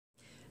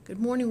Good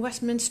morning,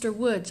 Westminster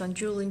Woods on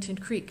Julington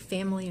Creek,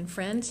 family and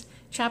friends.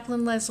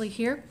 Chaplain Leslie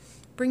here,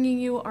 bringing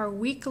you our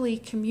weekly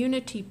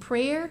community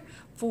prayer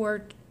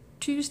for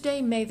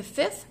Tuesday, May the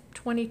 5th,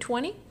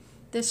 2020.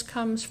 This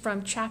comes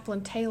from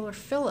Chaplain Taylor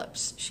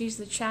Phillips. She's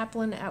the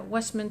chaplain at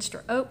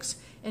Westminster Oaks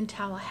in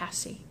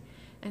Tallahassee.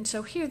 And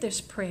so hear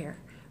this prayer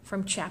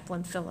from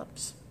Chaplain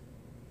Phillips.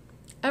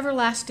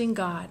 Everlasting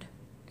God,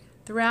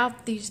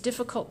 throughout these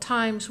difficult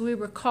times, we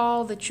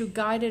recall that you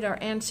guided our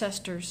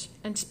ancestors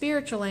and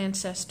spiritual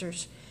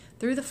ancestors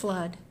through the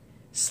flood,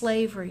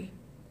 slavery,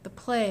 the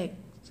plague,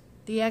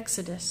 the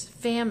exodus,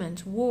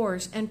 famines,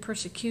 wars, and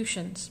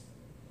persecutions.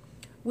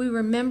 We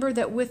remember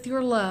that with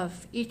your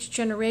love, each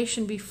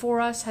generation before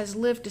us has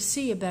lived to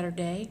see a better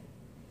day.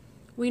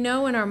 We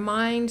know in our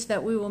minds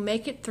that we will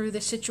make it through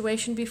the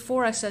situation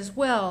before us as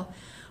well,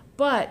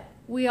 but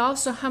we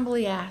also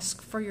humbly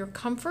ask for your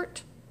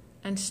comfort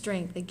and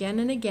strength again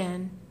and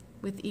again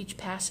with each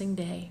passing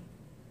day.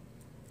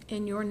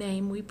 In your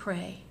name we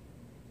pray.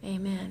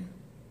 Amen.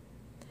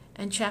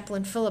 And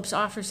Chaplain Phillips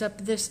offers up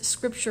this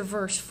scripture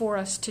verse for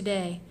us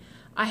today.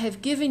 I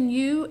have given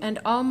you and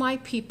all my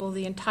people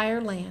the entire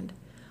land.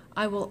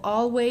 I will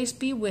always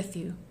be with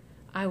you.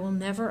 I will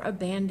never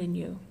abandon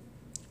you.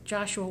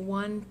 Joshua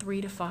 1,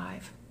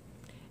 3-5.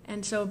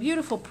 And so a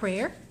beautiful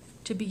prayer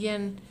to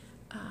begin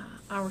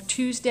our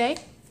Tuesday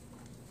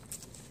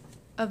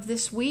of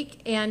this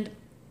week. And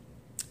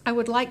I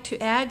would like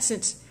to add,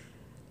 since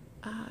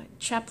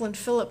Chaplain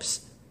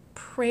Phillips'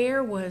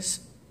 prayer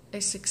was a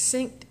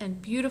succinct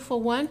and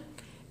beautiful one,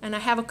 and I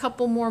have a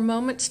couple more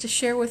moments to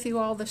share with you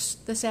all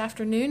this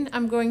afternoon,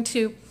 I'm going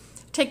to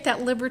take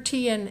that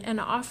liberty and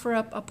offer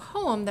up a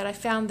poem that I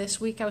found this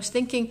week. I was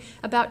thinking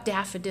about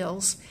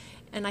daffodils,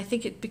 and I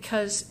think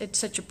because it's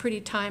such a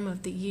pretty time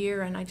of the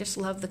year, and I just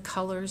love the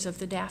colors of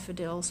the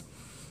daffodils.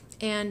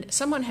 And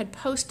someone had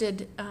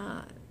posted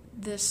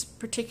this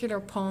particular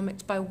poem.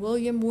 It's by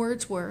William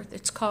Wordsworth.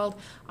 It's called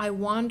I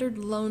Wandered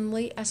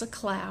Lonely as a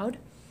Cloud.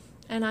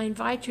 And I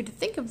invite you to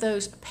think of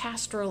those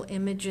pastoral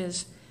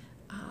images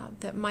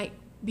that might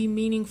be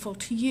meaningful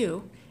to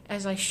you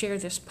as I share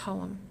this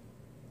poem.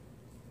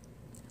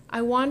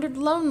 I wandered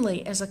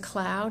lonely as a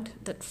cloud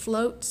that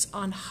floats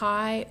on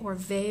high o'er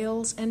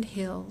vales and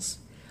hills,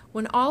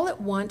 when all at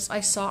once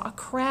I saw a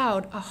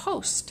crowd, a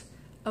host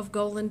of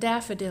golden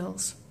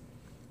daffodils,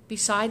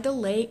 beside the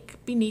lake,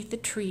 beneath the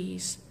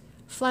trees,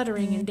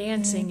 fluttering and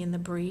dancing in the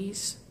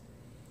breeze.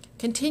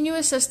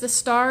 Continuous as the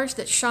stars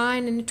that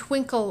shine and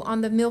twinkle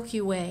on the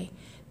Milky Way,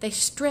 they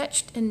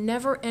stretched in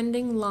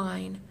never-ending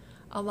line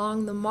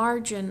along the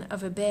margin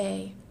of a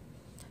bay.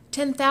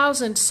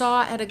 10,000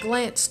 saw at a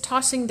glance,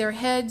 tossing their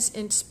heads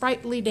in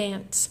sprightly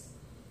dance.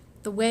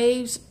 The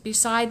waves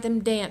beside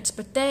them danced,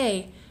 but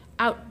they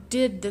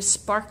outdid the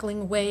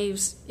sparkling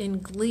waves in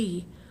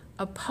glee.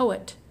 A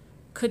poet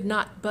could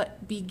not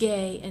but be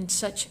gay in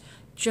such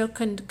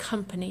jocund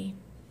company.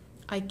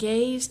 I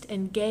gazed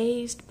and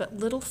gazed, but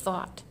little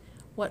thought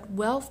what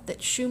wealth that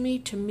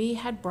Shumi to me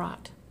had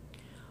brought.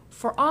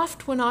 For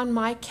oft when on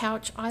my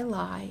couch I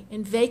lie,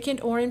 in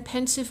vacant or in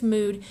pensive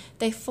mood,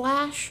 they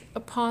flash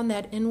upon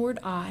that inward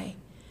eye,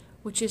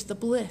 which is the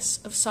bliss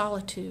of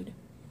solitude.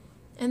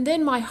 And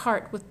then my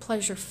heart with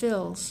pleasure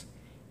fills,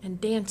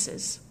 and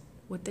dances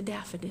with the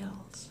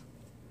daffodils.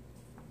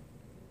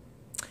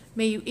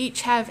 May you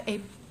each have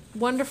a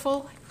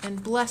wonderful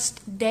and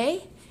blessed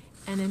day,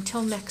 and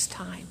until next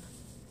time.